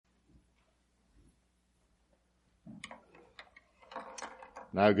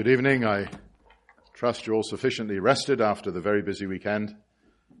Now, good evening. I trust you're all sufficiently rested after the very busy weekend,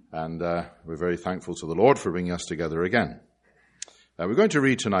 and we're very thankful to the Lord for bringing us together again. We're going to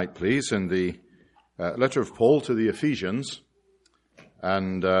read tonight, please, in the letter of Paul to the Ephesians,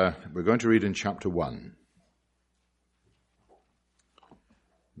 and we're going to read in chapter 1.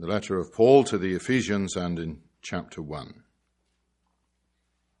 The letter of Paul to the Ephesians and in chapter 1.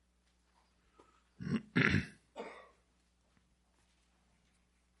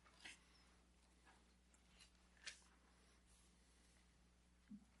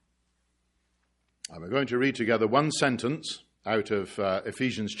 We're going to read together one sentence out of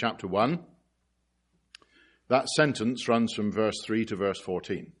Ephesians chapter 1. That sentence runs from verse 3 to verse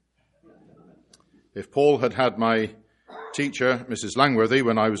 14. If Paul had had my teacher, Mrs. Langworthy,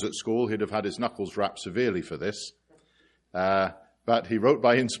 when I was at school, he'd have had his knuckles rapped severely for this. But he wrote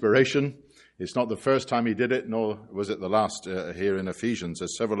by inspiration. It's not the first time he did it, nor was it the last here in Ephesians.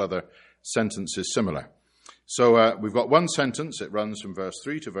 There's several other sentences similar. So we've got one sentence. It runs from verse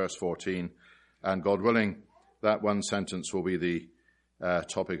 3 to verse 14. And God willing, that one sentence will be the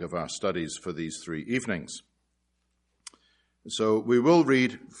topic of our studies for these 3 evenings. So we will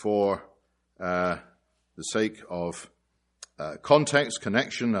read for the sake of context,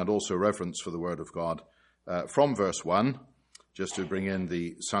 connection, and also reverence for the Word of God from verse 1, just to bring in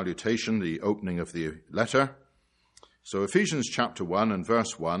the salutation, the opening of the letter. So Ephesians chapter 1 and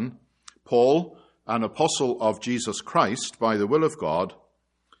verse 1, Paul, an apostle of Jesus Christ by the will of God,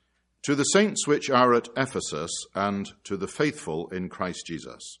 to the saints which are at Ephesus, and to the faithful in Christ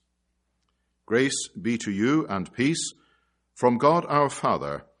Jesus. Grace be to you and peace from God our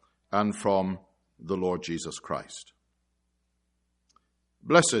Father and from the Lord Jesus Christ.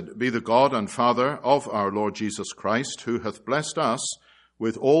 Blessed be the God and Father of our Lord Jesus Christ, who hath blessed us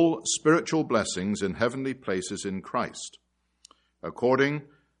with all spiritual blessings in heavenly places in Christ, according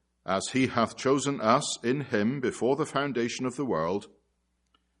as he hath chosen us in him before the foundation of the world,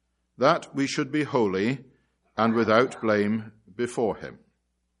 that we should be holy and without blame before him.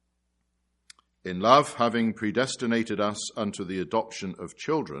 In love, having predestinated us unto the adoption of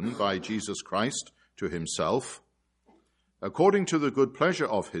children by Jesus Christ to himself, according to the good pleasure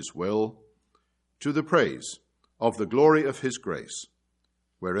of his will, to the praise of the glory of his grace,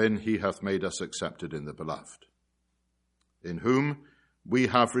 wherein he hath made us accepted in the beloved, in whom we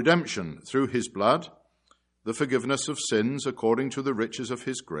have redemption through his blood, the forgiveness of sins according to the riches of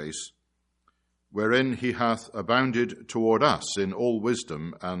his grace, wherein he hath abounded toward us in all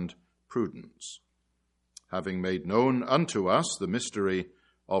wisdom and prudence, having made known unto us the mystery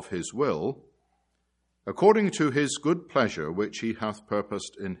of his will, according to his good pleasure which he hath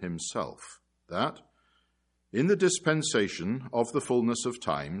purposed in himself, that, in the dispensation of the fullness of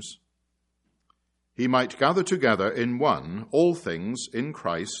times, he might gather together in one all things in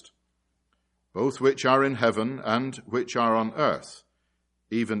Christ, both which are in heaven and which are on earth,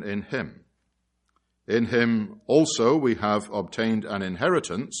 even in him. In him also we have obtained an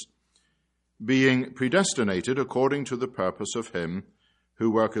inheritance, being predestinated according to the purpose of him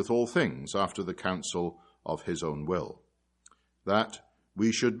who worketh all things after the counsel of his own will, that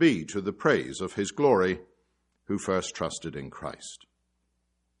we should be to the praise of his glory, who first trusted in Christ,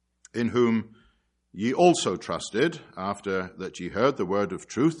 in whom ye also trusted, after that ye heard the word of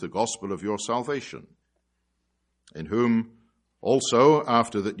truth, the gospel of your salvation, in whom also,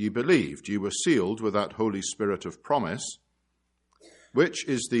 after that ye believed, ye were sealed with that Holy Spirit of promise, which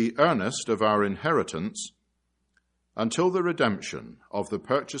is the earnest of our inheritance, until the redemption of the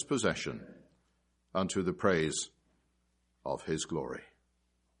purchased possession, unto the praise of his glory.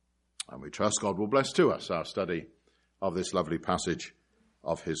 And we trust God will bless to us our study of this lovely passage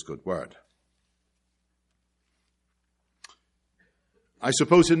of his good word. I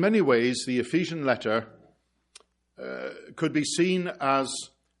suppose in many ways the Ephesian letter could be seen as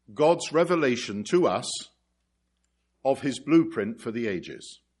God's revelation to us of his blueprint for the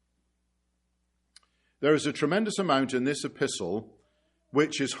ages. There is a tremendous amount in this epistle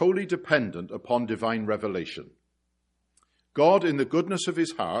which is wholly dependent upon divine revelation. God, in the goodness of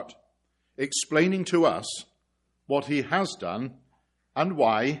his heart, explaining to us what he has done and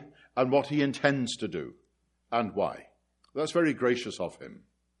why, and what he intends to do and why. That's very gracious of him.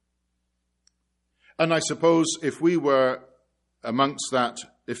 And I suppose if we were amongst that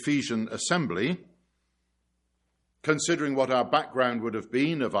Ephesian assembly, considering what our background would have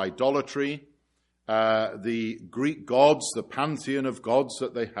been of idolatry, the Greek gods, the pantheon of gods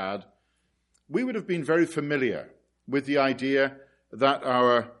that they had, we would have been very familiar with the idea that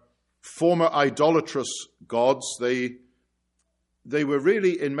our former idolatrous gods, they were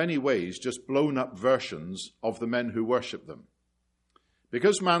really in many ways just blown up versions of the men who worshipped them.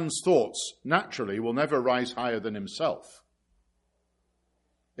 Because man's thoughts naturally will never rise higher than himself.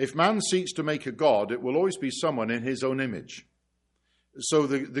 If man seeks to make a god, it will always be someone in his own image. So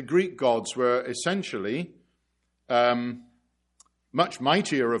the Greek gods were essentially much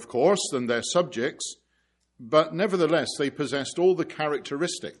mightier, of course, than their subjects, but nevertheless they possessed all the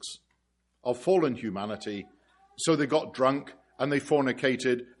characteristics of fallen humanity. So they got drunk, and they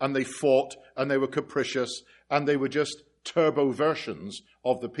fornicated, and they fought, and they were capricious, and they were just turbo versions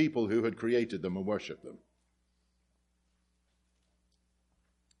of the people who had created them and worshipped them.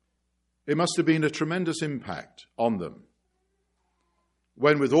 It must have been a tremendous impact on them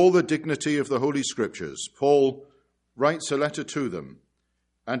when, with all the dignity of the Holy Scriptures, Paul writes a letter to them,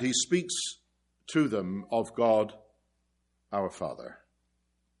 and he speaks to them of God, our Father.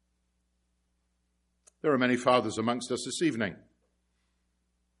 There are many fathers amongst us this evening,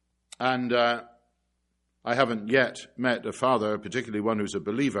 and I haven't yet met a father, particularly one who's a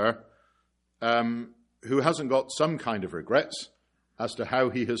believer, who hasn't got some kind of regrets as to how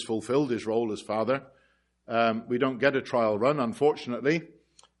he has fulfilled his role as father. We don't get a trial run, unfortunately,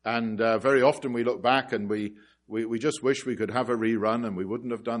 and very often we look back and we just wish we could have a rerun, and we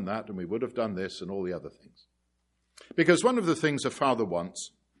wouldn't have done that, and we would have done this and all the other things. Because one of the things a father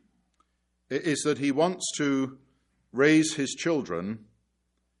wants is that he wants to raise his children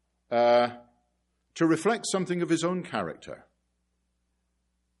to reflect something of his own character.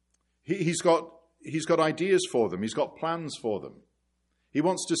 He's got ideas for them. He's got plans for them. He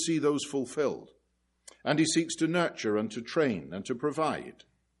wants to see those fulfilled. And he seeks to nurture and to train and to provide.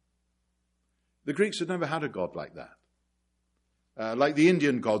 The Greeks had never had a god like that. Like the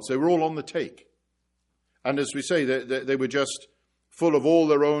Indian gods, they were all on the take. And as we say, they were just full of all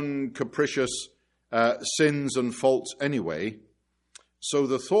their own capricious sins and faults anyway. So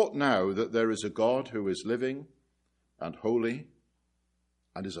the thought now that there is a God who is living and holy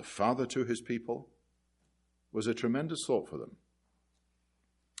and is a father to his people was a tremendous thought for them.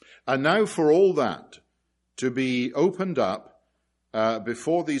 And now for all that to be opened up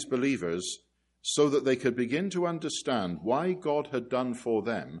before these believers so that they could begin to understand why God had done for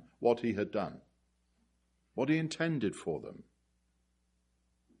them what he had done, what he intended for them.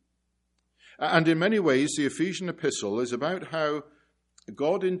 And in many ways, the Ephesian epistle is about how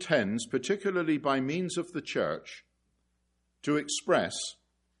God intends, particularly by means of the church, to express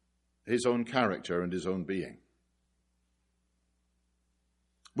his own character and his own being.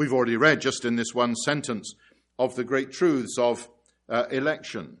 We've already read just in this one sentence of the great truths of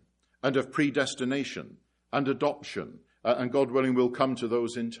election and of predestination and adoption, and God willing we'll come to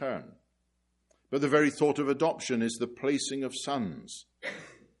those in turn. But the very thought of adoption is the placing of sons.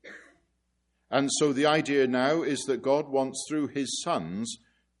 And so the idea now is that God wants through his sons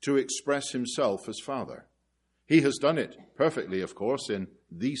to express himself as Father. He has done it perfectly, of course, in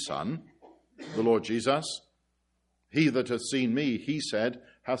the Son, the Lord Jesus. He that hath seen me, he said,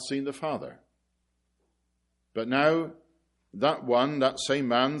 hath seen the Father. But now that same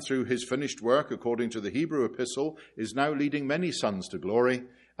man, through his finished work, according to the Hebrew epistle, is now leading many sons to glory.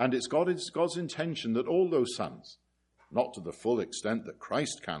 And it's God's intention that all those sons, not to the full extent that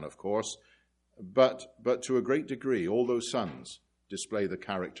Christ can, of course, but to a great degree, all those sons display the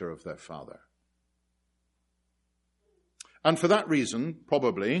character of their father. And for that reason,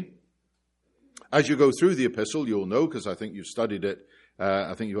 probably, as you go through the epistle, you'll know, because I think you've studied it,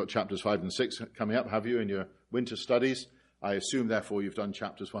 I think you've got chapters 5 and 6 coming up, have you, in your winter studies? I assume, therefore, you've done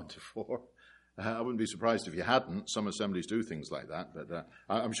chapters 1 to 4. I wouldn't be surprised if you hadn't. Some assemblies do things like that, but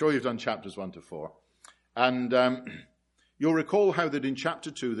I'm sure you've done chapters 1 to 4. And you'll recall how that in chapter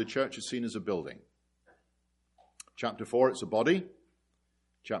 2, the church is seen as a building. Chapter 4, it's a body.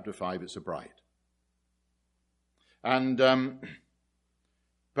 Chapter 5, it's a bride. And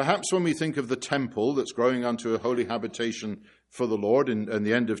perhaps when we think of the temple that's growing unto a holy habitation for the Lord in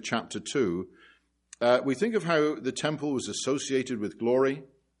the end of chapter 2, we think of how the temple was associated with glory,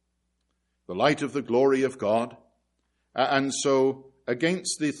 the light of the glory of God. And so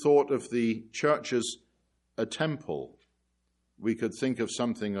against the thought of the church as a temple, we could think of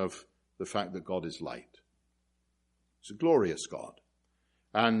something of the fact that God is light. It's a glorious God.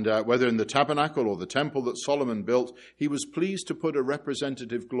 And whether in the tabernacle or the temple that Solomon built, he was pleased to put a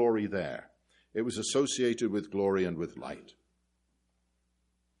representative glory there. It was associated with glory and with light.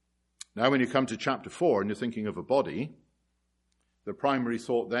 Now, when you come to chapter 4 and you're thinking of a body, the primary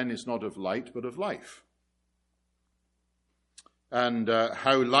thought then is not of light, but of life. And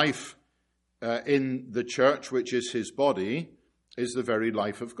how life in the church, which is his body, is the very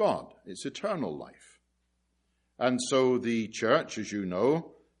life of God. It's eternal life. And so the church, as you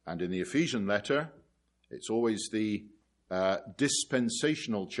know, and in the Ephesian letter, it's always the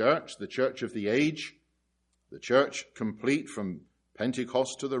dispensational church, the church of the age, the church complete from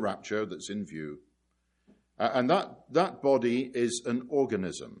Pentecost to the rapture that's in view. And that body is an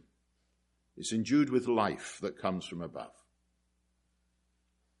organism. It's endued with life that comes from above.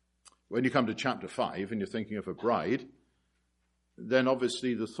 When you come to chapter 5 and you're thinking of a bride, then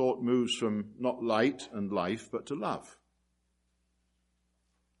obviously the thought moves from not light and life, but to love.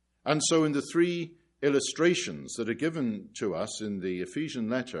 And so in the three illustrations that are given to us in the Ephesian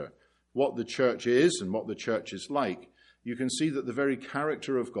letter, what the church is and what the church is like, you can see that the very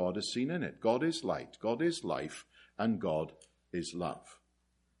character of God is seen in it. God is light, God is life, and God is love.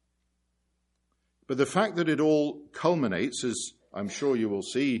 But the fact that it all culminates, as I'm sure you will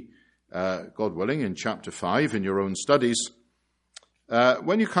see, God willing, in chapter 5 in your own studies,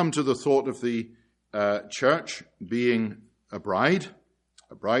 when you come to the thought of the church being a bride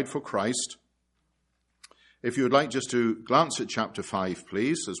for Christ, if you would like just to glance at chapter 5,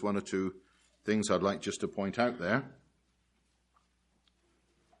 please, there's one or two things I'd like just to point out there.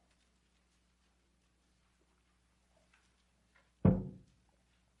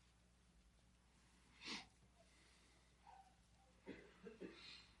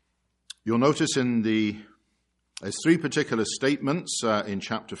 You'll notice there's three particular statements in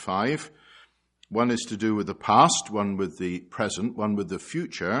chapter 5. One is to do with the past, one with the present, one with the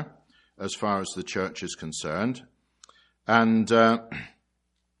future, as far as the church is concerned. And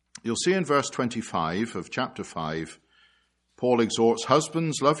you'll see in verse 25 of chapter 5, Paul exhorts,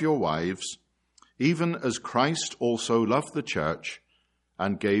 "Husbands, love your wives, even as Christ also loved the church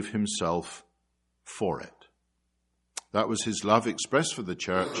and gave himself for it." That was his love expressed for the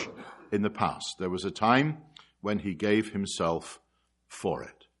church in the past. There was a time when he gave himself for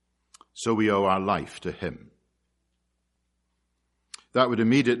it. So we owe our life to him. That would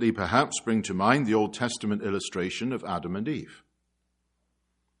immediately perhaps bring to mind the Old Testament illustration of Adam and Eve.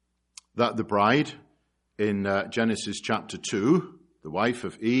 That the bride in Genesis chapter 2, the wife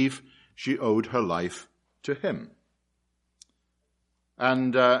of Eve, she owed her life to him.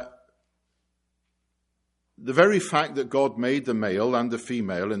 And the very fact that God made the male and the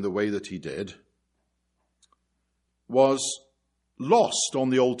female in the way that he did was lost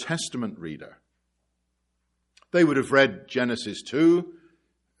on the Old Testament reader. They would have read Genesis 2.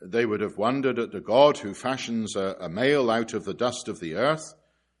 They would have wondered at the God who fashions a male out of the dust of the earth,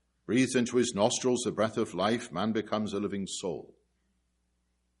 breathes into his nostrils the breath of life, man becomes a living soul.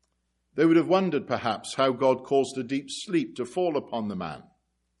 They would have wondered perhaps how God caused a deep sleep to fall upon the man.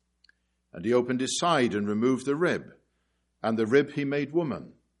 And he opened his side and removed the rib, and the rib he made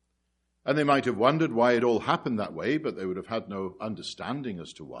woman. And they might have wondered why it all happened that way, but they would have had no understanding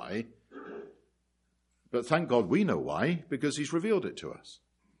as to why. But thank God we know why, because he's revealed it to us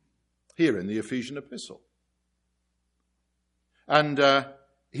here in the Ephesian epistle. And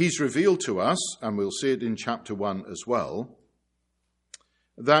he's revealed to us, and we'll see it in chapter 1 as well,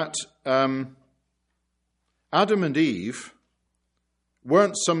 that Adam and Eve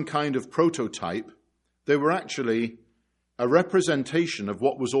weren't some kind of prototype. They were actually a representation of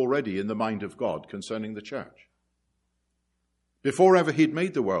what was already in the mind of God concerning the church. Before ever he'd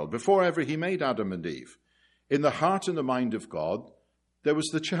made the world, before ever he made Adam and Eve, in the heart and the mind of God, there was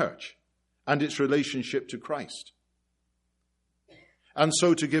the church and its relationship to Christ. And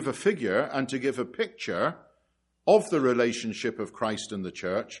so to give a figure and to give a picture of the relationship of Christ and the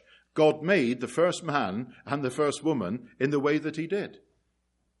church, God made the first man and the first woman in the way that he did.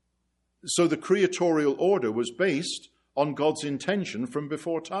 So the creatorial order was based on God's intention from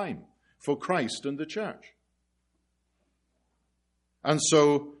before time for Christ and the church. And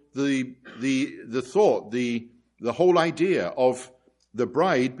so the thought, the whole idea of the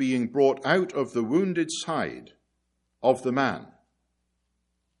bride being brought out of the wounded side of the man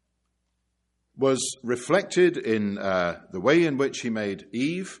was reflected in the way in which he made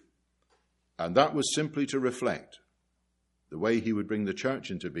Eve, and that was simply to reflect the way he would bring the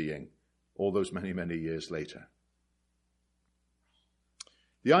church into being all those many, many years later.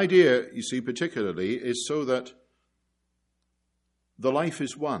 The idea, you see, particularly, is so that the life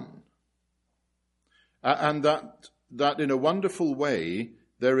is one. And that in a wonderful way,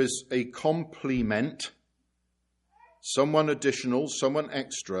 there is a complement, someone additional, someone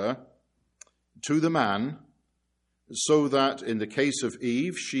extra, to the man, so that in the case of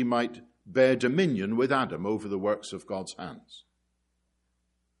Eve, she might bear dominion with Adam over the works of God's hands.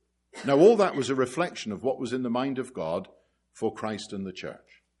 Now, all that was a reflection of what was in the mind of God for Christ and the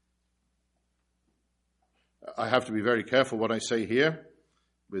church. I have to be very careful what I say here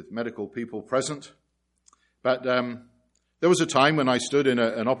with medical people present, but there was a time when I stood in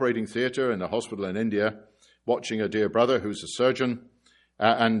an operating theatre in a hospital in India, watching a dear brother who's a surgeon,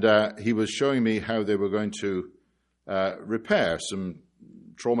 and he was showing me how they were going to repair some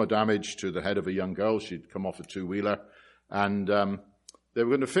trauma damage to the head of a young girl. She'd come off a two-wheeler, and they were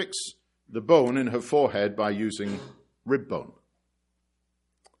going to fix the bone in her forehead by using rib bone.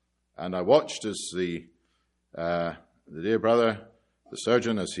 And I watched as the dear brother, the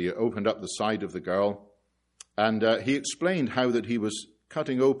surgeon, as he opened up the side of the girl, and he explained how that he was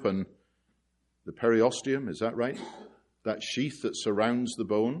cutting open the periosteum, is that right? That sheath that surrounds the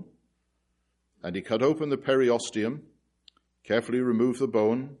bone. And he cut open the periosteum, carefully removed the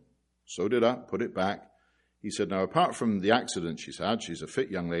bone, sewed it up, put it back. He said, now, apart from the accident she's had, she's a fit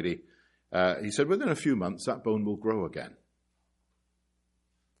young lady, he said, within a few months, that bone will grow again.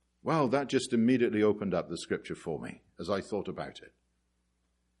 Well, that just immediately opened up the scripture for me as I thought about it.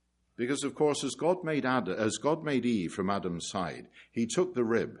 Because, of course, as God made Eve from Adam's side, he took the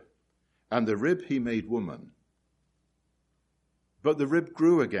rib, and the rib he made woman. But the rib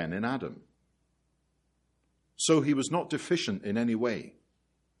grew again in Adam. So he was not deficient in any way.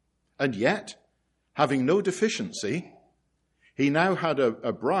 And yet, having no deficiency, he now had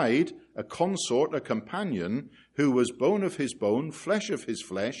a bride, a consort, a companion, who was bone of his bone, flesh of his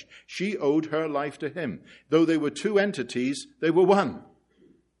flesh. She owed her life to him. Though they were two entities, they were one.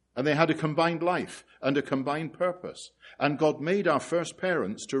 And they had a combined life and a combined purpose. And God made our first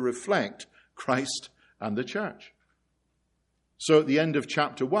parents to reflect Christ and the church. So at the end of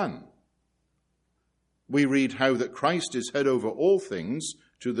chapter 1, we read how that Christ is head over all things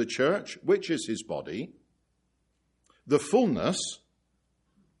to the church, which is his body, the fullness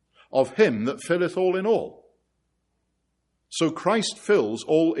of him that filleth all in all. So Christ fills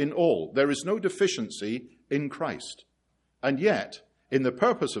all in all. There is no deficiency in Christ. And yet, in the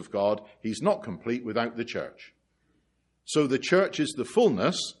purpose of God, he's not complete without the church. So the church is the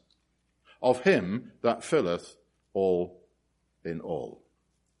fullness of him that filleth all in all.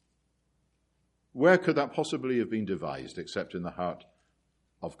 Where could that possibly have been devised except in the heart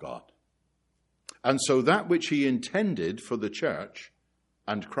of God? And so that which he intended for the church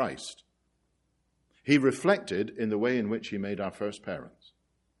and Christ, he reflected in the way in which he made our first parents.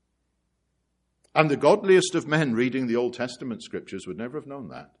 And the godliest of men reading the Old Testament scriptures would never have known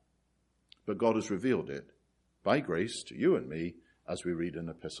that. But God has revealed it by grace to you and me as we read an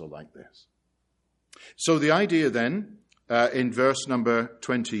epistle like this. So the idea then, in verse number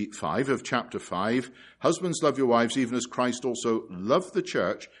 25 of chapter 5, husbands, love your wives even as Christ also loved the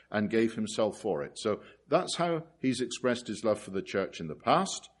church and gave himself for it. So that's how he's expressed his love for the church in the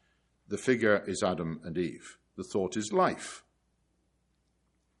past. The figure is Adam and Eve. The thought is life.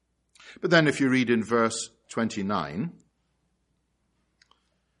 But then if you read in verse 29,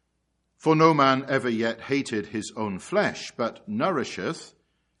 for no man ever yet hated his own flesh, but nourisheth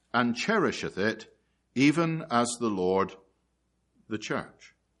and cherisheth it, even as the Lord the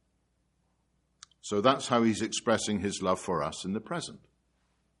church. So that's how he's expressing his love for us in the present.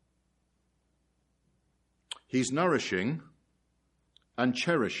 He's nourishing and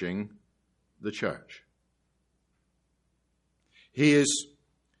cherishing the church. He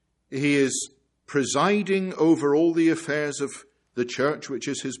is presiding over all the affairs of the church, which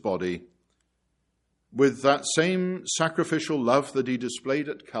is his body, with that same sacrificial love that he displayed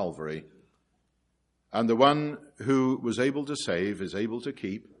at Calvary. And the one who was able to save is able to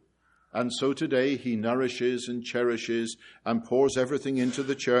keep. And so today he nourishes and cherishes and pours everything into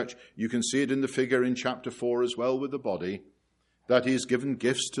the church. You can see it in the figure in chapter 4 as well with the body, that he has given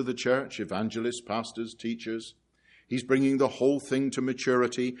gifts to the church, evangelists, pastors, teachers. He's bringing the whole thing to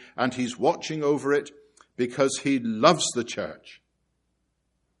maturity, and he's watching over it because he loves the church.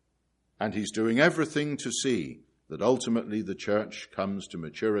 And he's doing everything to see that ultimately the church comes to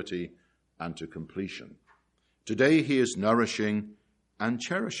maturity and to completion. Today he is nourishing and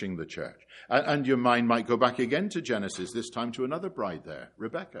cherishing the church. And your mind might go back again to Genesis, this time to another bride there,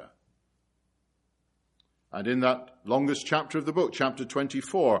 Rebekah. And in that longest chapter of the book, chapter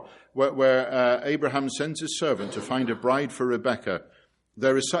 24, where Abraham sends his servant to find a bride for Rebekah,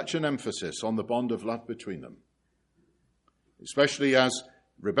 there is such an emphasis on the bond of love between them. Especially as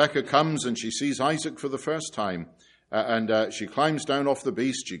Rebekah comes and she sees Isaac for the first time, and she climbs down off the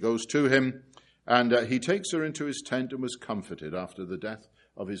beast, she goes to him, and he takes her into his tent and was comforted after the death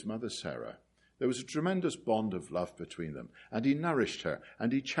of his mother Sarah. There was a tremendous bond of love between them, and he nourished her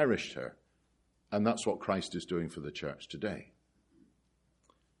and he cherished her. And that's what Christ is doing for the church today.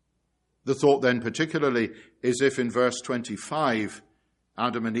 The thought then particularly is if in verse 25,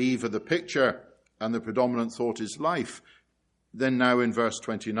 Adam and Eve are the picture and the predominant thought is life, then now in verse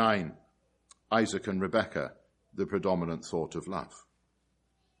 29, Isaac and Rebekah, the predominant thought of love.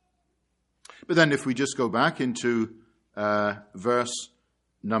 But then if we just go back into verse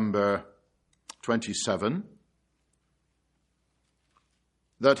number 27,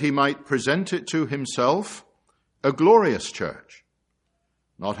 that he might present it to himself a glorious church,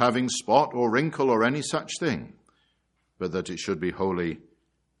 not having spot or wrinkle or any such thing, but that it should be holy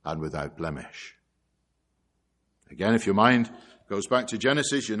and without blemish. Again, if your mind goes back to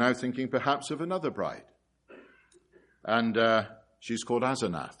Genesis, you're now thinking perhaps of another bride. And she's called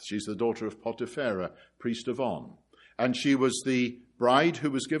Asenath. She's the daughter of Potipharah, priest of On. And she was the bride who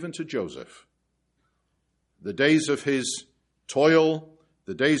was given to Joseph. The days of his toil,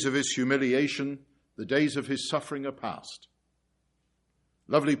 the days of his humiliation, the days of his suffering are past.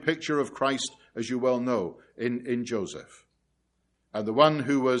 Lovely picture of Christ, as you well know, in Joseph. And the one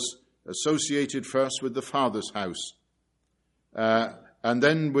who was associated first with the Father's house, and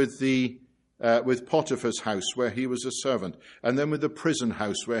then with Potiphar's house, where he was a servant, and then with the prison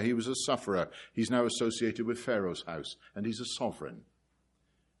house, where he was a sufferer. He's now associated with Pharaoh's house, and he's a sovereign.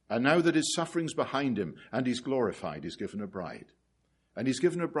 And now that his suffering's behind him, and he's glorified, he's given a bride. And he's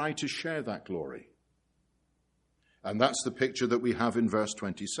given a bride to share that glory. And that's the picture that we have in verse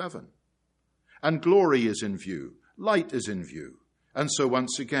 27. And glory is in view. Light is in view. And so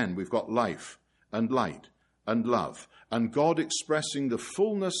once again, we've got life and light and love, and God expressing the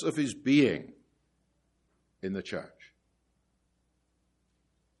fullness of his being in the church.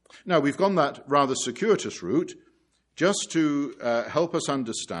 Now, we've gone that rather circuitous route just to help us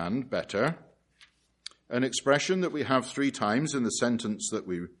understand better an expression that we have 3 times in the sentence that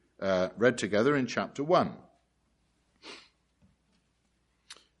we read together in chapter 1.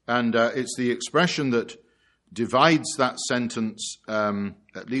 And it's the expression that divides that sentence,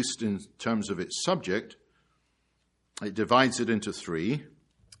 at least in terms of its subject. It divides it into 3.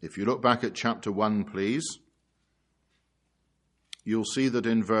 If you look back at chapter 1, please, you'll see that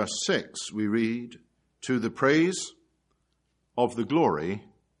in verse 6 we read, "To the praise of the glory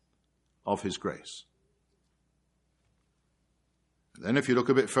of his grace." Then if you look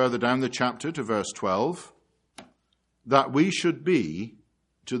a bit further down the chapter to verse 12, "that we should be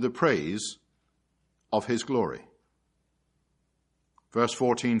to the praise of his glory." Verse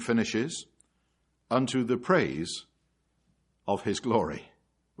 14 finishes, "unto the praise of his glory."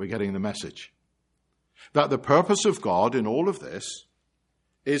 We're getting the message. That the purpose of God in all of this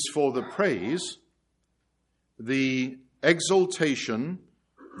is for the praise, the exaltation,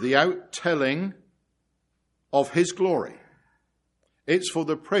 the outtelling of his glory. It's for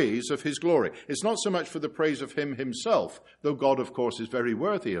the praise of his glory. It's not so much for the praise of him himself, though God, of course, is very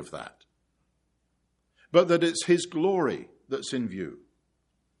worthy of that, but that it's his glory that's in view.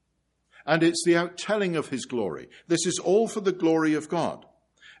 And it's the outtelling of his glory. This is all for the glory of God.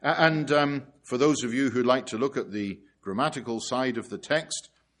 And for those of you who like to look at the grammatical side of the text,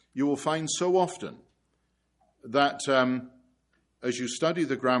 you will find so often that as you study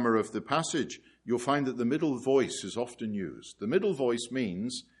the grammar of the passage, you'll find that the middle voice is often used. The middle voice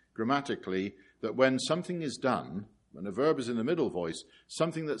means, grammatically, that when something is done, when a verb is in the middle voice,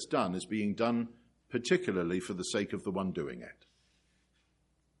 something that's done is being done particularly for the sake of the one doing it.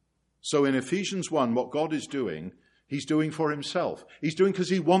 So in Ephesians 1, what God is doing, he's doing for himself. He's doing because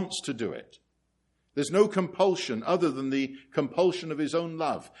he wants to do it. There's no compulsion other than the compulsion of his own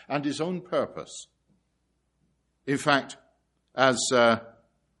love and his own purpose. In fact, as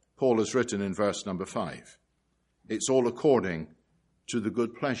Paul has written in verse number 5, it's all according to the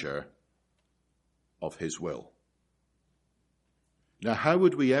good pleasure of his will. Now, how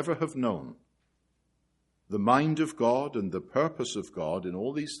would we ever have known the mind of God and the purpose of God in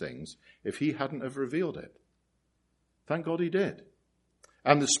all these things if he hadn't have revealed it? Thank God he did.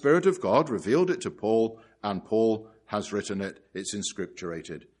 And the Spirit of God revealed it to Paul, and Paul has written it. It's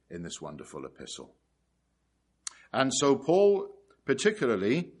inscripturated in this wonderful epistle. And so Paul,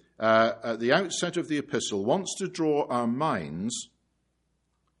 particularly at the outset of the epistle, wants to draw our minds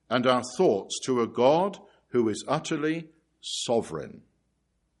and our thoughts to a God who is utterly sovereign.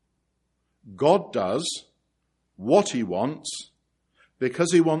 God does what he wants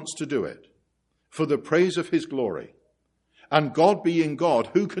because he wants to do it for the praise of his glory. And God being God,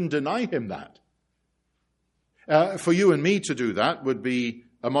 who can deny him that? For you and me to do that would be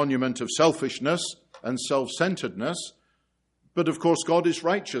a monument of selfishness and self-centeredness. But of course, God is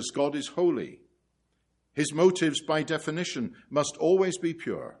righteous. God is holy. His motives, by definition, must always be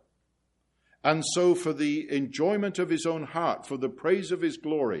pure. And so for the enjoyment of his own heart, for the praise of his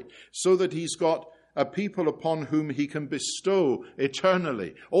glory, so that he's got a people upon whom he can bestow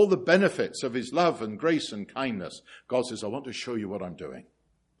eternally all the benefits of his love and grace and kindness, God says, I want to show you what I'm doing.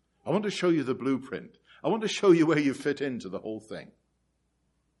 I want to show you the blueprint. I want to show you where you fit into the whole thing.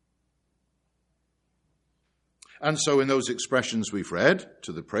 And so in those expressions we've read,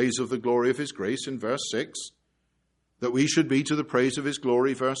 to the praise of the glory of his grace in verse 6, that we should be to the praise of his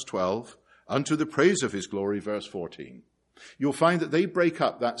glory, verse 12, unto the praise of his glory, verse 14, you'll find that they break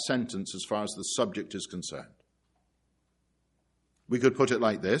up that sentence as far as the subject is concerned. We could put it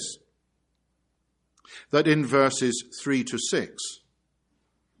like this, that in verses 3 to 6,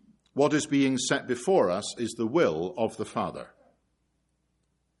 what is being set before us is the will of the Father.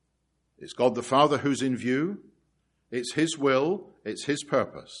 It's God the Father who's in view. It's his will. It's his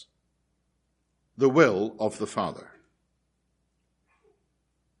purpose. The will of the Father.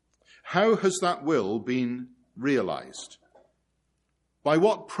 How has that will been realized? By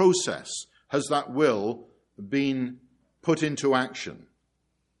what process has that will been put into action?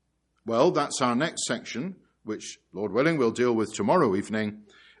 Well, that's our next section, which, Lord willing, we'll deal with tomorrow evening.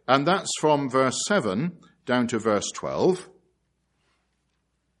 And that's from verse 7 down to verse 12.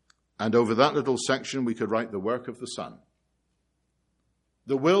 And over that little section, we could write the work of the Son.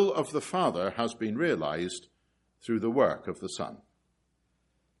 The will of the Father has been realized through the work of the Son.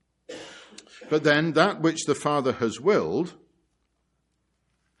 But then that which the Father has willed,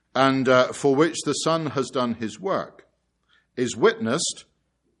 and for which the Son has done his work, is witnessed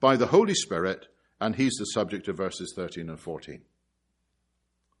by the Holy Spirit, and he's the subject of verses 13 and 14.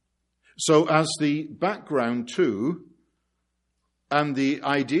 So as the background to, and the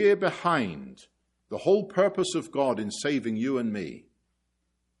idea behind the whole purpose of God in saving you and me,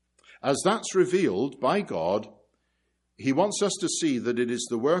 as that's revealed by God, he wants us to see that it is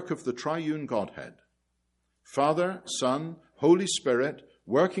the work of the triune Godhead, Father, Son, Holy Spirit,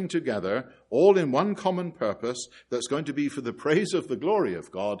 working together, all in one common purpose that's going to be for the praise of the glory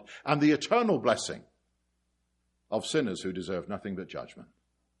of God and the eternal blessing of sinners who deserve nothing but judgment.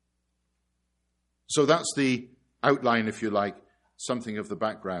 So that's the outline, if you like, something of the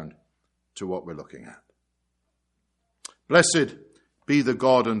background to what we're looking at. Blessed be the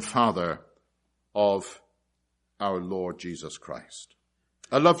God and Father of our Lord Jesus Christ.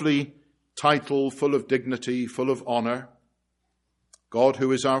 A lovely title, full of dignity, full of honor. God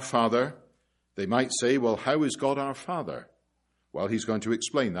who is our Father. They might say, well, how is God our Father? Well, he's going to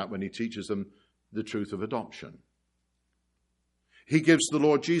explain that when he teaches them the truth of adoption. He gives the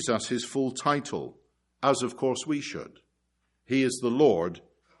Lord Jesus his full title, as of course we should. He is the Lord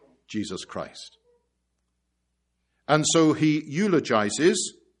Jesus Christ. And so he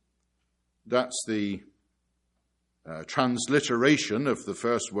eulogizes, that's the transliteration of the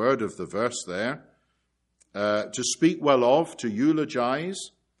first word of the verse there, to speak well of, to eulogize.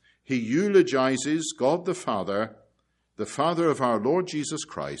 He eulogizes God the Father of our Lord Jesus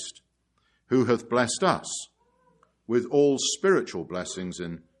Christ, who hath blessed us with all spiritual blessings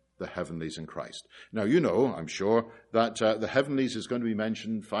in the heavenlies in Christ. Now, you know, I'm sure, that the heavenlies is going to be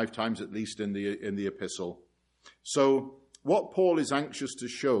mentioned 5 times at least in the epistle. So what Paul is anxious to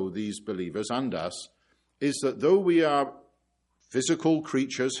show these believers and us is that though we are physical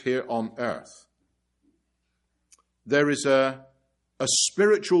creatures here on earth, there is a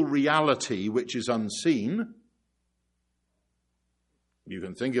spiritual reality which is unseen. You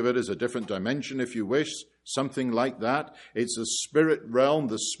can think of it as a different dimension if you wish, something like that. It's a spirit realm,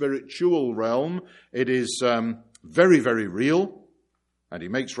 the spiritual realm. It is very, very real, and he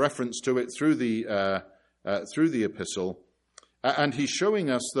makes reference to it through the epistle. And he's showing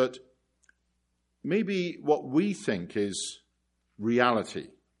us that maybe what we think is reality,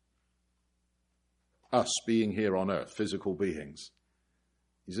 us being here on earth, physical beings,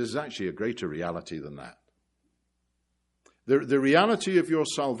 he says, is actually a greater reality than that. The reality of your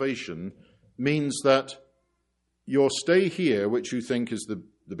salvation means that your stay here, which you think is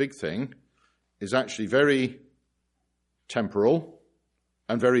the big thing, is actually very temporal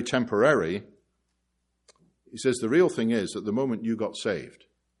and very temporary. He says the real thing is that the moment you got saved,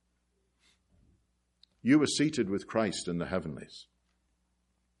 you were seated with Christ in the heavenlies.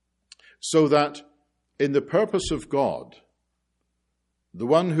 So that in the purpose of God, the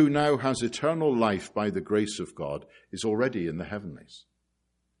one who now has eternal life by the grace of God is already in the heavenlies.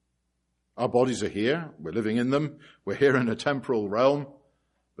 Our bodies are here, we're living in them, we're here in a temporal realm,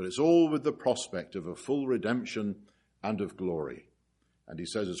 but it's all with the prospect of a full redemption and of glory. And he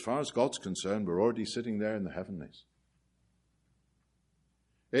says, as far as God's concerned, we're already sitting there in the heavenlies.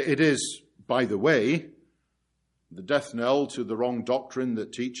 It is, by the way, the death knell to the wrong doctrine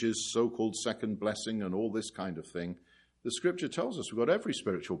that teaches so-called second blessing and all this kind of thing. The scripture tells us we've got every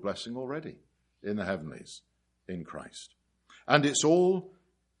spiritual blessing already in the heavenlies in Christ. And it's all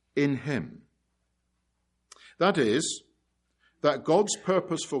in him. That is, that God's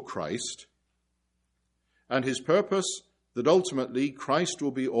purpose for Christ and his purpose that ultimately Christ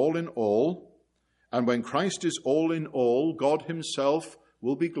will be all in all And when Christ is all in all, God himself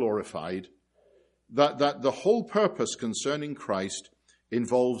will be glorified. That the whole purpose concerning Christ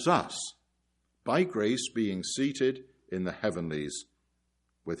involves us, by grace, being seated in the heavenlies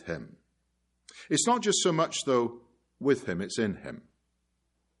with him. It's not just so much, though, with him, it's in him.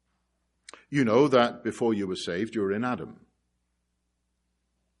 You know that before you were saved, you were in Adam.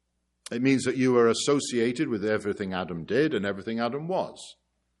 It means that you were associated with everything Adam did and everything Adam was.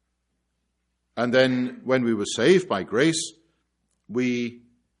 And then when we were saved by grace, we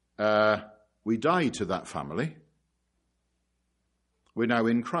died to that family. We're now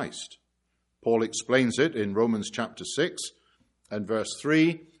in Christ. Paul explains it in Romans chapter 6 and verse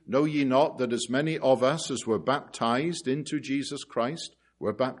 3. Know ye not that as many of us as were baptized into Jesus Christ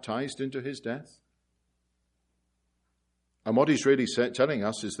were baptized into his death? And what he's really telling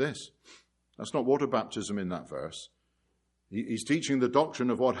us is this. That's not water baptism in that verse. He's teaching the doctrine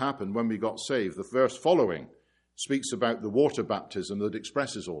of what happened when we got saved. The verse following speaks about the water baptism that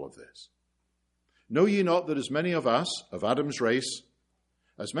expresses all of this. Know ye not that as many of us, of Adam's race,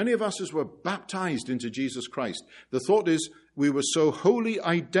 as many of us as were baptized into Jesus Christ, the thought is we were so wholly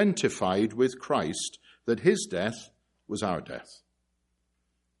identified with Christ that his death was our death.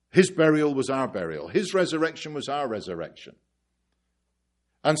 His burial was our burial. His resurrection was our resurrection.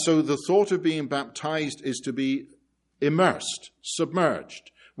 And so the thought of being baptized is to be immersed,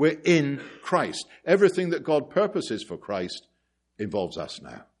 submerged. We're in Christ. Everything that God purposes for Christ involves us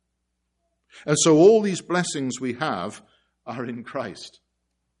now. And so all these blessings we have are in Christ.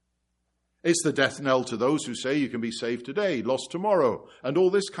 It's the death knell to those who say you can be saved today, lost tomorrow, and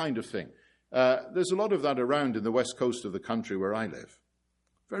all this kind of thing. There's a lot of that around in the west coast of the country where I live.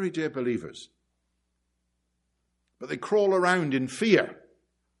 Very dear believers. But they crawl around in fear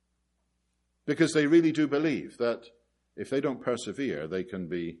because they really do believe that if they don't persevere, they can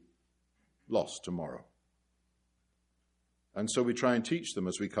be lost tomorrow. And so we try and teach them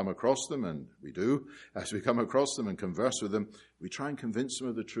as we come across them, and we do, as we come across them and converse with them, we try and convince them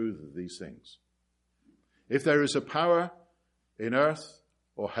of the truth of these things. If there is a power in earth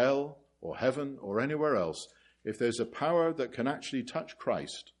or hell or heaven or anywhere else, if there's a power that can actually touch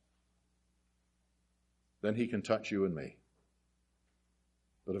Christ, then he can touch you and me.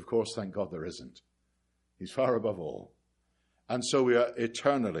 But of course, thank God there isn't. He's far above all. And so we are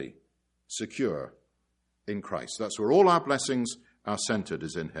eternally secure in Christ. That's where all our blessings are centered,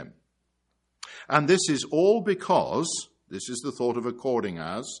 is in him. And this is all because, this is the thought of according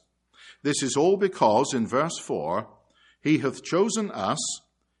as, this is all because, in verse 4, he hath chosen us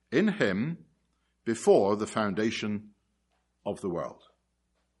in him before the foundation of the world.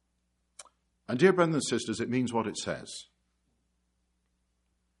 And dear brothers and sisters, it means what it says.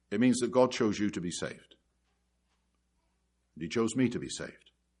 It means that God chose you to be saved. He chose me to be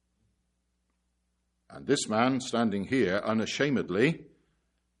saved. And this man standing here unashamedly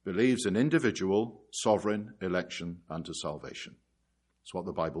believes in individual sovereign election unto salvation. That's what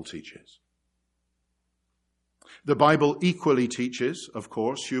the Bible teaches. The Bible equally teaches, of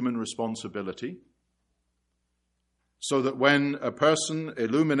course, human responsibility, so that when a person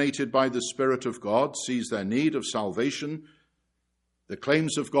illuminated by the Spirit of God sees their need of salvation, the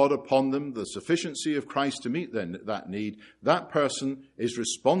claims of God upon them, the sufficiency of Christ to meet that need, that person is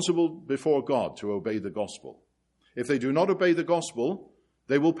responsible before God to obey the gospel. If they do not obey the gospel,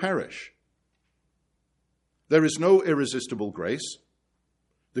 they will perish. There is no irresistible grace.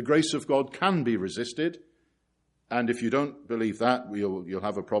 The grace of God can be resisted. And if you don't believe that, you'll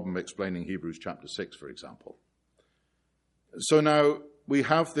have a problem explaining Hebrews chapter 6, for example. So now we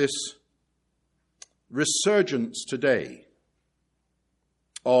have this resurgence today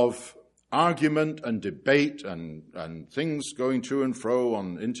of argument and debate and things going to and fro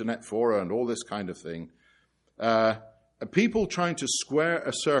on internet fora and all this kind of thing. People trying to square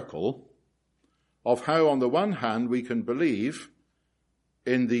a circle of how, on the one hand, we can believe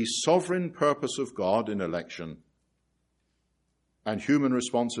in the sovereign purpose of God in election and human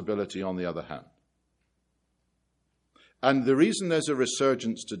responsibility on the other hand. And the reason there's a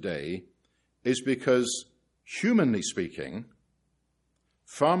resurgence today is because, humanly speaking,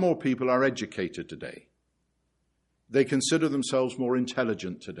 far more people are educated today. They consider themselves more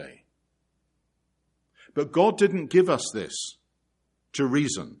intelligent today. But God didn't give us this to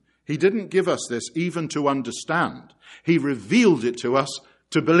reason. He didn't give us this even to understand. He revealed it to us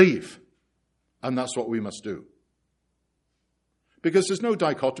to believe. And that's what we must do. Because there's no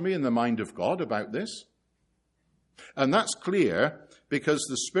dichotomy in the mind of God about this. And that's clear because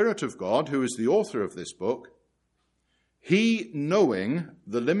the Spirit of God, who is the author of this book, he, knowing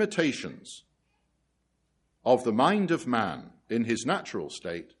the limitations of the mind of man in his natural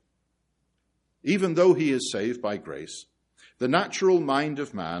state, even though he is saved by grace, the natural mind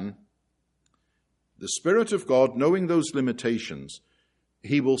of man, the Spirit of God, knowing those limitations,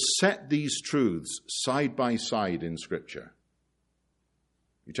 he will set these truths side by side in Scripture.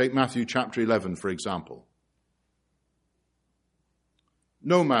 You take Matthew chapter 11, for example.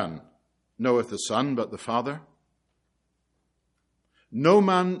 No man knoweth the Son but the Father. No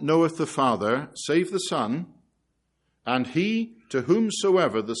man knoweth the Father save the Son, and he to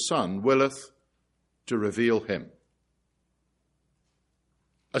whomsoever the Son willeth to reveal him.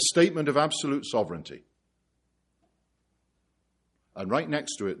 A statement of absolute sovereignty. And right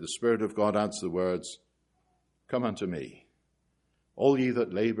next to it, the Spirit of God adds the words, "Come unto me, all ye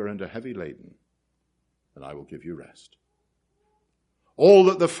that labor and are heavy laden, and I will give you rest. All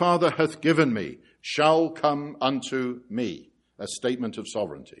that the Father hath given me shall come unto me," a statement of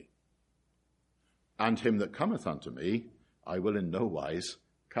sovereignty. "And him that cometh unto me, I will in no wise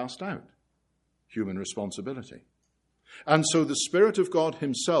cast out." Human responsibility. And so the Spirit of God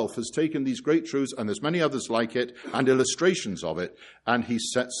himself has taken these great truths, and there's many others like it, and illustrations of it, and he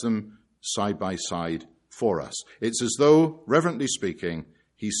sets them side by side for us. It's as though, reverently speaking,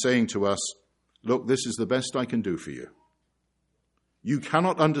 he's saying to us, look, this is the best I can do for you. You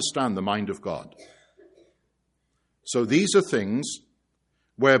cannot understand the mind of God. So these are things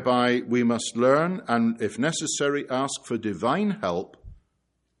whereby we must learn and, if necessary, ask for divine help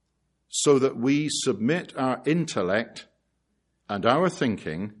so that we submit our intellect and our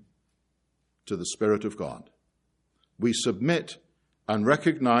thinking to the Spirit of God. We submit and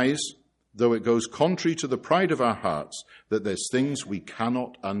recognize, though it goes contrary to the pride of our hearts, that there's things we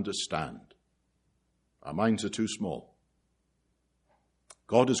cannot understand. Our minds are too small.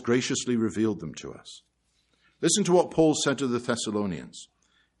 God has graciously revealed them to us. Listen to what Paul said to the Thessalonians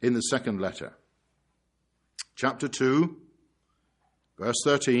in the second letter. Chapter 2, verse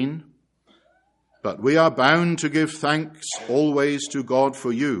 13. "But we are bound to give thanks always to God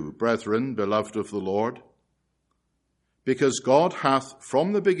for you, brethren, beloved of the Lord, because God hath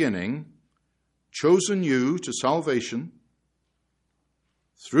from the beginning chosen you to salvation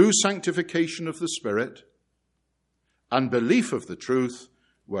through sanctification of the Spirit and belief of the truth,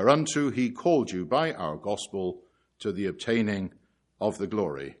 whereunto he called you by our gospel to the obtaining of the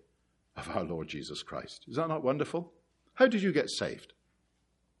glory of our Lord Jesus Christ." Is that not wonderful? How did you get saved?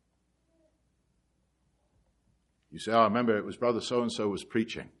 You say, "I remember it was brother so-and-so was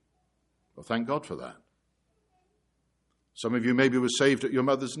preaching." Well, thank God for that. Some of you maybe were saved at your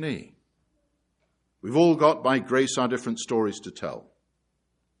mother's knee. We've all got, by grace, our different stories to tell.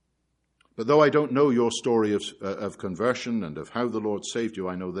 But though I don't know your story of conversion and of how the Lord saved you,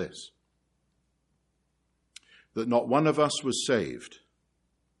 I know this: that not one of us was saved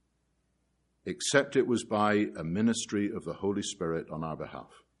except it was by a ministry of the Holy Spirit on our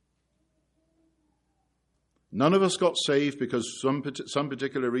behalf. None of us got saved because some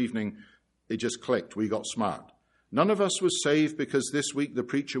particular evening it just clicked, we got smart. None of us was saved because this week the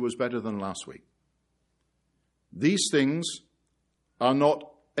preacher was better than last week. These things are not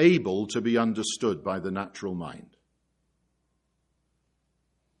able to be understood by the natural mind.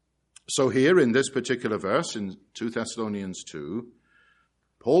 So here in this particular verse, in 2 Thessalonians 2,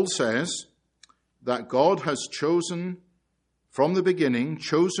 Paul says that God has chosen, from the beginning,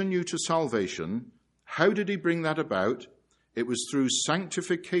 chosen you to salvation. How did he bring that about? It was through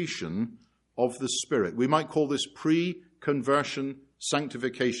sanctification of the Spirit. We might call this pre-conversion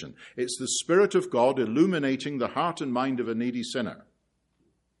sanctification. It's the Spirit of God illuminating the heart and mind of a needy sinner.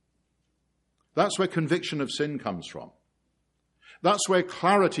 That's where conviction of sin comes from. That's where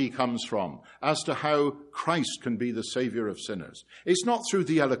clarity comes from as to how Christ can be the Savior of sinners. It's not through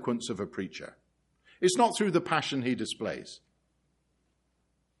the eloquence of a preacher. It's not through the passion he displays.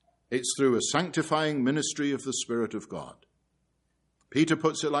 It's through a sanctifying ministry of the Spirit of God. Peter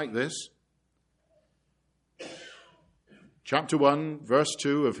puts it like this. Chapter 1, verse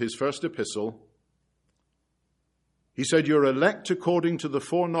 2 of his first epistle. He said, "You're elect according to the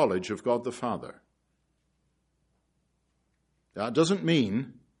foreknowledge of God the Father." That doesn't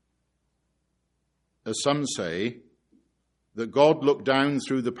mean, as some say, that God looked down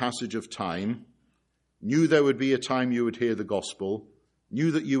through the passage of time, knew there would be a time you would hear the gospel,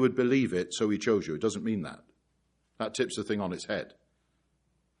 knew that you would believe it, so he chose you. It doesn't mean that. That tips the thing on its head.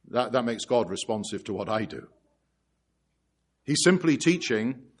 That makes God responsive to what I do. He's simply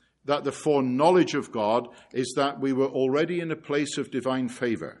teaching that the foreknowledge of God is that we were already in a place of divine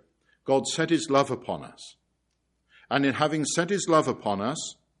favor. God set his love upon us. And in having set his love upon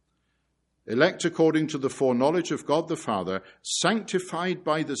us, elect according to the foreknowledge of God the Father, sanctified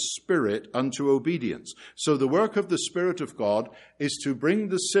by the Spirit unto obedience. So the work of the Spirit of God is to bring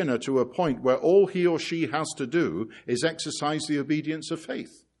the sinner to a point where all he or she has to do is exercise the obedience of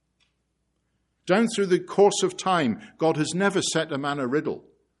faith. Down through the course of time, God has never set a man a riddle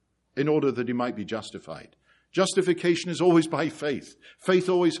in order that he might be justified. Justification is always by faith. Faith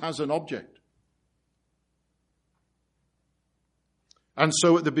always has an object. And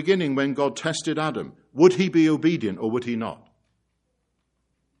so at the beginning, when God tested Adam, would he be obedient or would he not?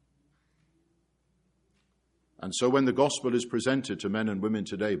 And so when the gospel is presented to men and women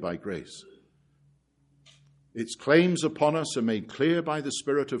today by grace, its claims upon us are made clear by the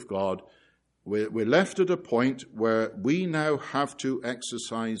Spirit of God. We're left at a point where we now have to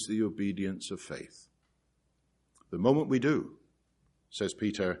exercise the obedience of faith. The moment we do, says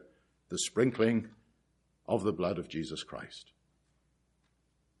Peter, the sprinkling of the blood of Jesus Christ.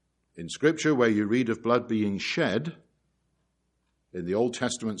 In Scripture, where you read of blood being shed, in the Old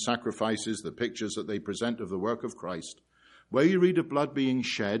Testament sacrifices, the pictures that they present of the work of Christ, where you read of blood being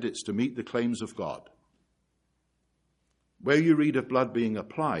shed, it's to meet the claims of God. Where you read of blood being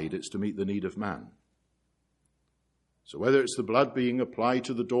applied, it's to meet the need of man. So whether it's the blood being applied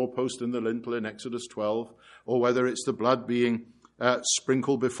to the doorpost and the lintel in Exodus 12, or whether it's the blood being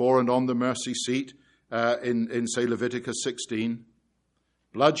sprinkled before and on the mercy seat in say, Leviticus 16,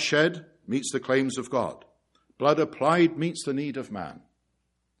 blood shed meets the claims of God. Blood applied meets the need of man.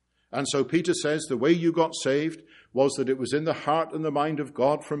 And so Peter says the way you got saved was that it was in the heart and the mind of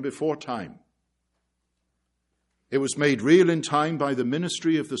God from before time. It was made real in time by the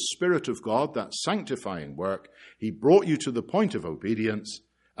ministry of the Spirit of God, that sanctifying work. He brought you to the point of obedience,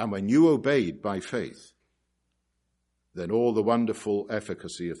 and when you obeyed by faith, then all the wonderful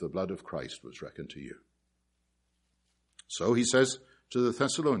efficacy of the blood of Christ was reckoned to you. So he says to the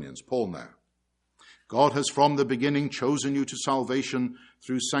Thessalonians, Paul now, God has from the beginning chosen you to salvation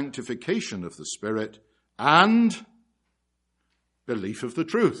through sanctification of the Spirit and belief of the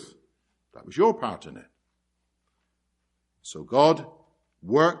truth. That was your part in it. So God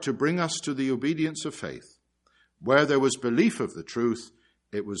worked to bring us to the obedience of faith. Where there was belief of the truth,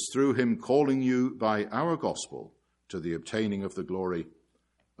 it was through him calling you by our gospel to the obtaining of the glory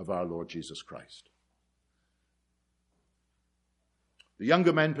of our Lord Jesus Christ. The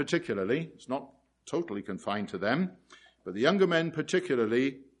younger men particularly, it's not totally confined to them, but the younger men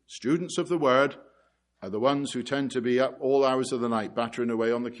particularly, students of the word, are the ones who tend to be up all hours of the night battering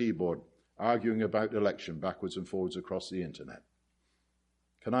away on the keyboard, arguing about election backwards and forwards across the internet.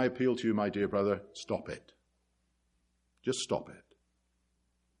 Can I appeal to you, my dear brother? Stop it. Just stop it.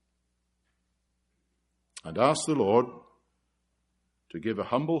 And ask the Lord to give a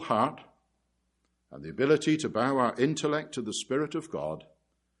humble heart and the ability to bow our intellect to the Spirit of God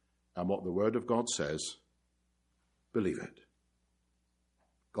and what the Word of God says. Believe it.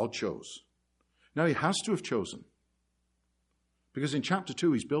 God chose. Now, he has to have chosen. Because in chapter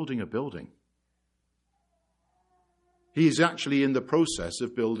 2, he's building a building. He is actually in the process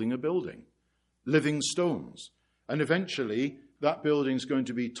of building a building. Living stones. And eventually, that building is going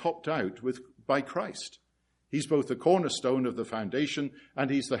to be topped out by Christ. He's both the cornerstone of the foundation and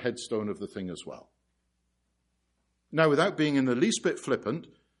he's the headstone of the thing as well. Now, without being in the least bit flippant,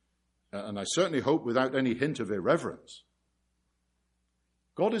 and I certainly hope without any hint of irreverence,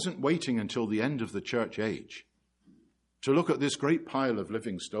 God isn't waiting until the end of the church age to look at this great pile of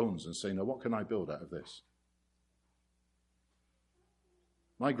living stones and say, now what can I build out of this?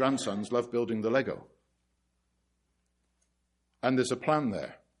 My grandsons love building the Lego. And there's a plan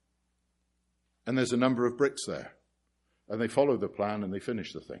there. And there's a number of bricks there. And they follow the plan and they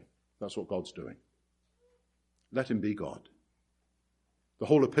finish the thing. That's what God's doing. Let him be God. The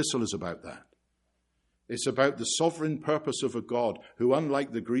whole epistle is about that. It's about the sovereign purpose of a God who,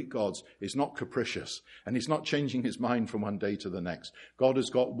 unlike the Greek gods, is not capricious and he's not changing his mind from one day to the next. God has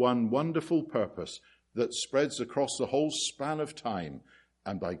got one wonderful purpose that spreads across the whole span of time,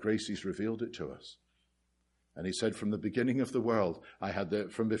 and by grace he's revealed it to us. And he said, from the beginning of the world,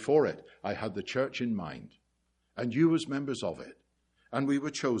 from before it, I had the church in mind, and you as members of it, and we were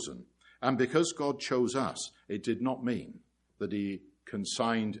chosen. And because God chose us, it did not mean that he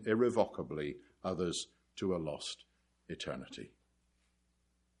consigned irrevocably others to a lost eternity.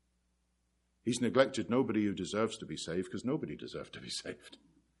 He's neglected nobody who deserves to be saved because nobody deserved to be saved.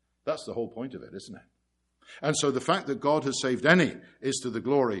 That's the whole point of it, isn't it? And so the fact that God has saved any is to the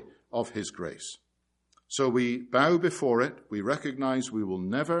glory of his grace. So we bow before it. We recognize we will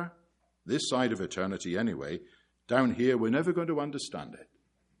never, this side of eternity anyway, down here, we're never going to understand it.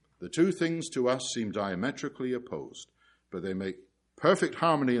 The two things to us seem diametrically opposed, but they make perfect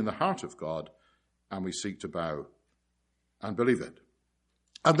harmony in the heart of God, and we seek to bow and believe it.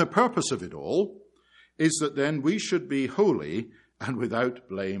 And the purpose of it all is that then we should be holy and without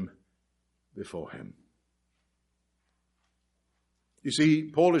blame before him. You see,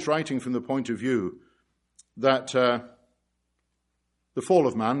 Paul is writing from the point of view that the fall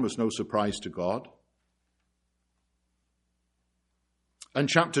of man was no surprise to God. And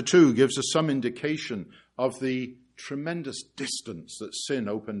chapter 2 gives us some indication of the tremendous distance that sin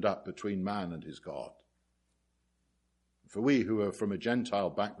opened up between man and his God. For we who are from a Gentile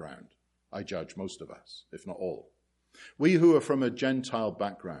background, I judge most of us, if not all, we who are from a Gentile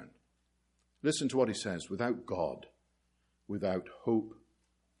background, listen to what he says, without God, without hope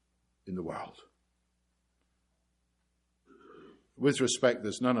in the world. With respect,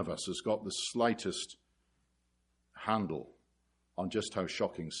 there's none of us has got the slightest handle on just how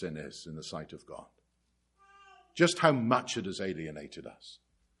shocking sin is in the sight of God. Just how much it has alienated us.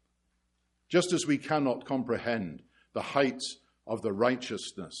 Just as we cannot comprehend the heights of the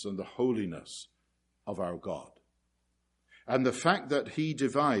righteousness and the holiness of our God. And the fact that he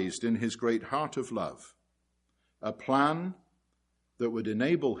devised in his great heart of love a plan that would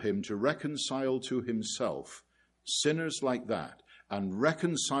enable him to reconcile to himself sinners like that and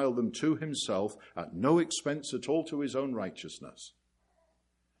reconcile them to himself at no expense at all to his own righteousness.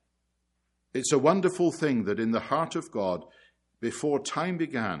 It's a wonderful thing that in the heart of God, before time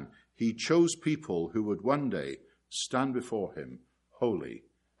began, he chose people who would one day stand before him holy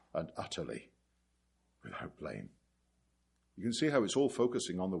and utterly without blame. You can see how it's all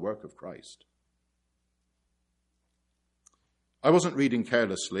focusing on the work of Christ. I wasn't reading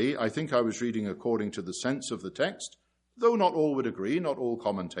carelessly. I think I was reading according to the sense of the text, though not all would agree, not all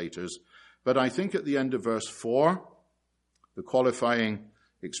commentators. But I think at the end of verse 4, the qualifying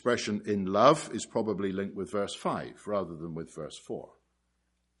expression in love is probably linked with verse 5 rather than with verse 4.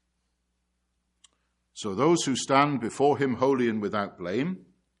 So those who stand before him holy and without blame,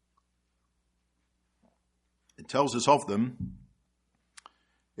 it tells us of them,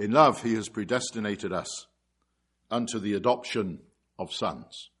 in love he has predestinated us unto the adoption of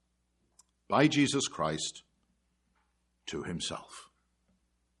sons by Jesus Christ to himself.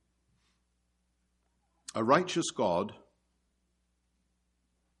 A righteous God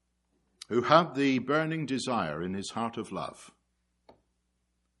who had the burning desire in his heart of love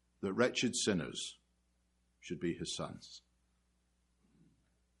that wretched sinners should be his sons.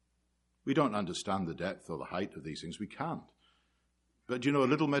 We don't understand the depth or the height of these things. We can't. But, a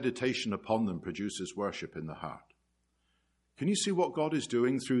little meditation upon them produces worship in the heart. Can you see what God is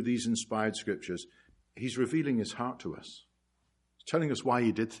doing through these inspired scriptures? He's revealing his heart to us. He's telling us why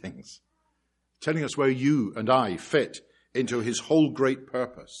he did things. Telling us where you and I fit into his whole great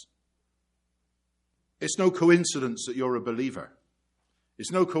purpose. It's no coincidence that you're a believer.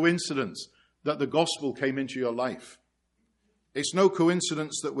 It's no coincidence that the gospel came into your life. It's no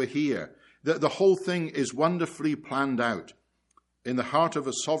coincidence that we're here. That the whole thing is wonderfully planned out in the heart of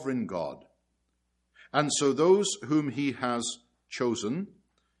a sovereign God. And so those whom he has chosen,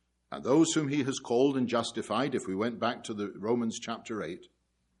 and those whom he has called and justified, if we went back to the Romans chapter 8,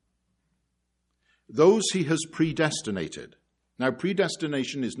 those he has predestinated. Now,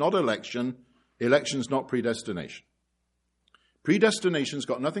 predestination is not election. Election's not predestination. Predestination's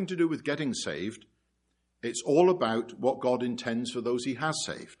got nothing to do with getting saved. It's all about what God intends for those he has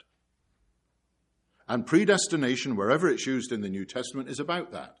saved. And predestination, wherever it's used in the New Testament, is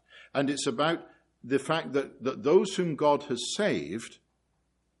about that. And it's about the fact that those whom God has saved,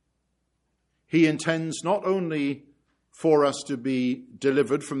 he intends not only for us to be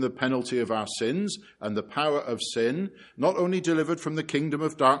delivered from the penalty of our sins and the power of sin, not only delivered from the kingdom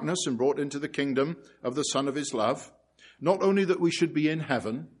of darkness and brought into the kingdom of the Son of his love, not only that we should be in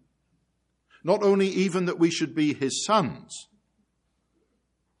heaven, not only even that we should be his sons,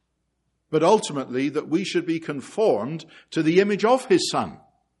 but ultimately that we should be conformed to the image of his Son.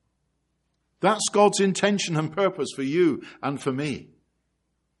 That's God's intention and purpose for you and for me,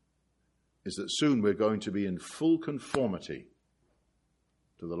 is that soon we're going to be in full conformity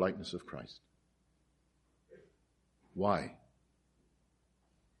to the likeness of Christ. Why?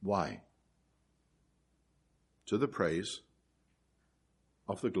 Why? To the praise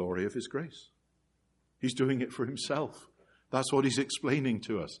of the glory of his grace. He's doing it for himself. That's what he's explaining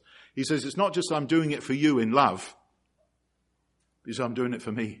to us. He says, it's not just I'm doing it for you in love. He says, I'm doing it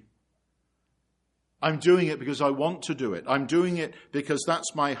for me. I'm doing it because I want to do it. I'm doing it because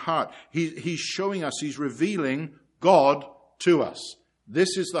that's my heart. He's showing us, he's revealing God to us.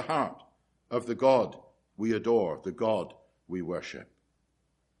 This is the heart of the God we adore, the God we worship.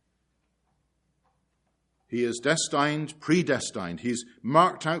 He is predestined. He's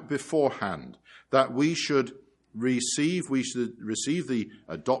marked out beforehand that we should receive the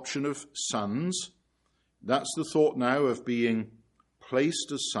adoption of sons. That's the thought now of being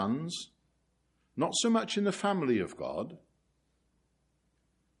placed as sons, not so much in the family of God.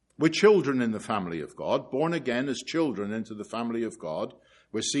 We're children in the family of God, born again as children into the family of God.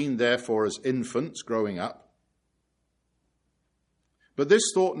 We're seen, therefore, as infants growing up. But this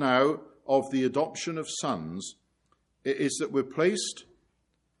thought now of the adoption of sons is that we're placed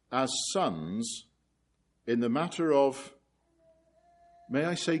as sons in the matter of, may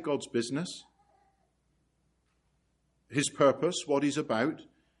I say, God's business, his purpose, what he's about.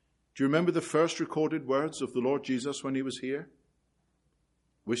 Do you remember the first recorded words of the Lord Jesus when he was here?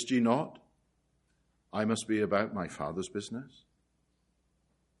 Wist ye not, I must be about my Father's business?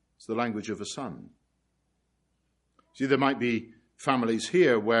 It's the language of a son. See, there might be families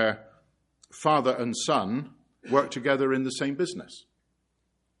here where father and son work together in the same business.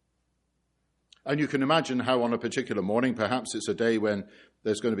 And you can imagine how on a particular morning, perhaps it's a day when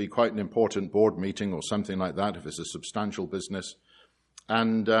there's going to be quite an important board meeting or something like that, if it's a substantial business.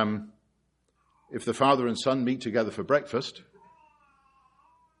 And if the father and son meet together for breakfast,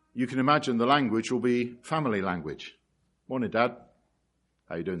 you can imagine the language will be family language. Morning, Dad.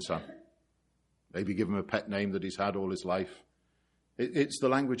 How you doing, son? Maybe give him a pet name that he's had all his life. It's the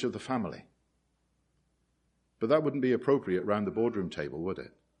language of the family. But that wouldn't be appropriate around the boardroom table, would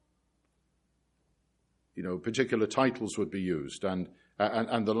it? You know, particular titles would be used, and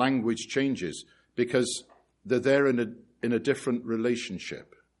the language changes because they're there in a different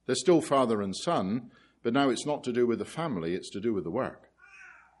relationship. They're still father and son, but now it's not to do with the family, it's to do with the work.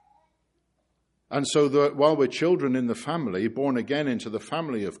 And so while we're children in the family, born again into the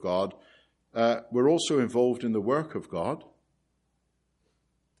family of God, we're also involved in the work of God.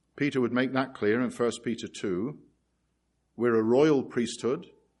 Peter would make that clear in 1 Peter 2. We're a royal priesthood.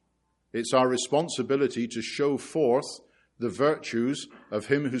 It's our responsibility to show forth the virtues of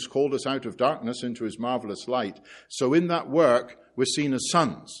him who's called us out of darkness into his marvelous light. So in that work, we're seen as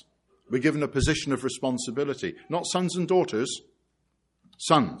sons. We're given a position of responsibility. Not sons and daughters,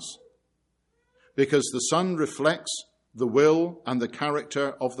 sons. Because the Son reflects the will and the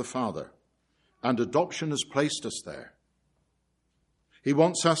character of the Father. And adoption has placed us there. He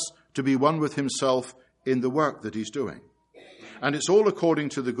wants us to be one with himself in the work that he's doing. And it's all according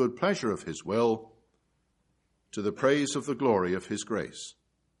to the good pleasure of his will, to the praise of the glory of his grace,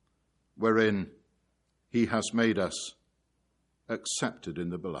 wherein he has made us accepted in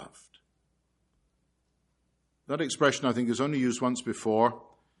the beloved. That expression, I think, is only used once before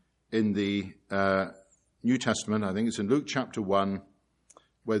in the New Testament. I think it's in Luke chapter 1,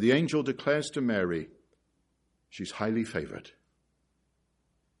 where the angel declares to Mary, she's highly favored.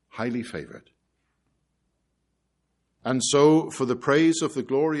 Highly favored. And so, for the praise of the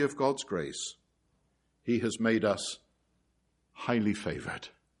glory of God's grace, he has made us highly favored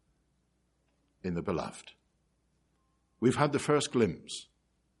in the beloved. We've had the first glimpse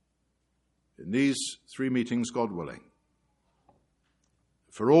in these 3 meetings, God willing.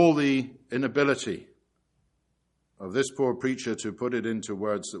 For all the inability of this poor preacher to put it into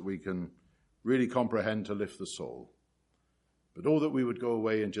words that we can really comprehend to lift the soul. But all that we would go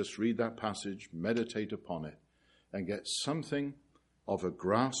away and just read that passage, meditate upon it, and get something of a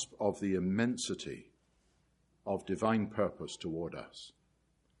grasp of the immensity of divine purpose toward us.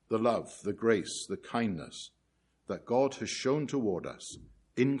 The love, the grace, the kindness that God has shown toward us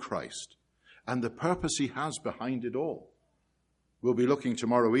in Christ, and the purpose he has behind it all. We'll be looking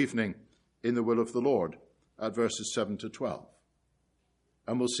tomorrow evening in the will of the Lord at verses 7 to 12.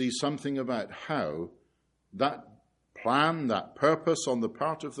 And we'll see something about how that plan, that purpose on the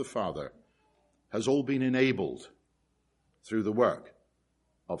part of the Father has all been enabled through the work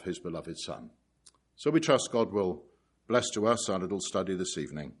of his beloved Son. So we trust God will bless to us our little study this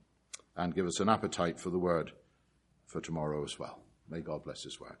evening and give us an appetite for the word for tomorrow as well. May God bless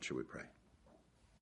his word. Shall we pray?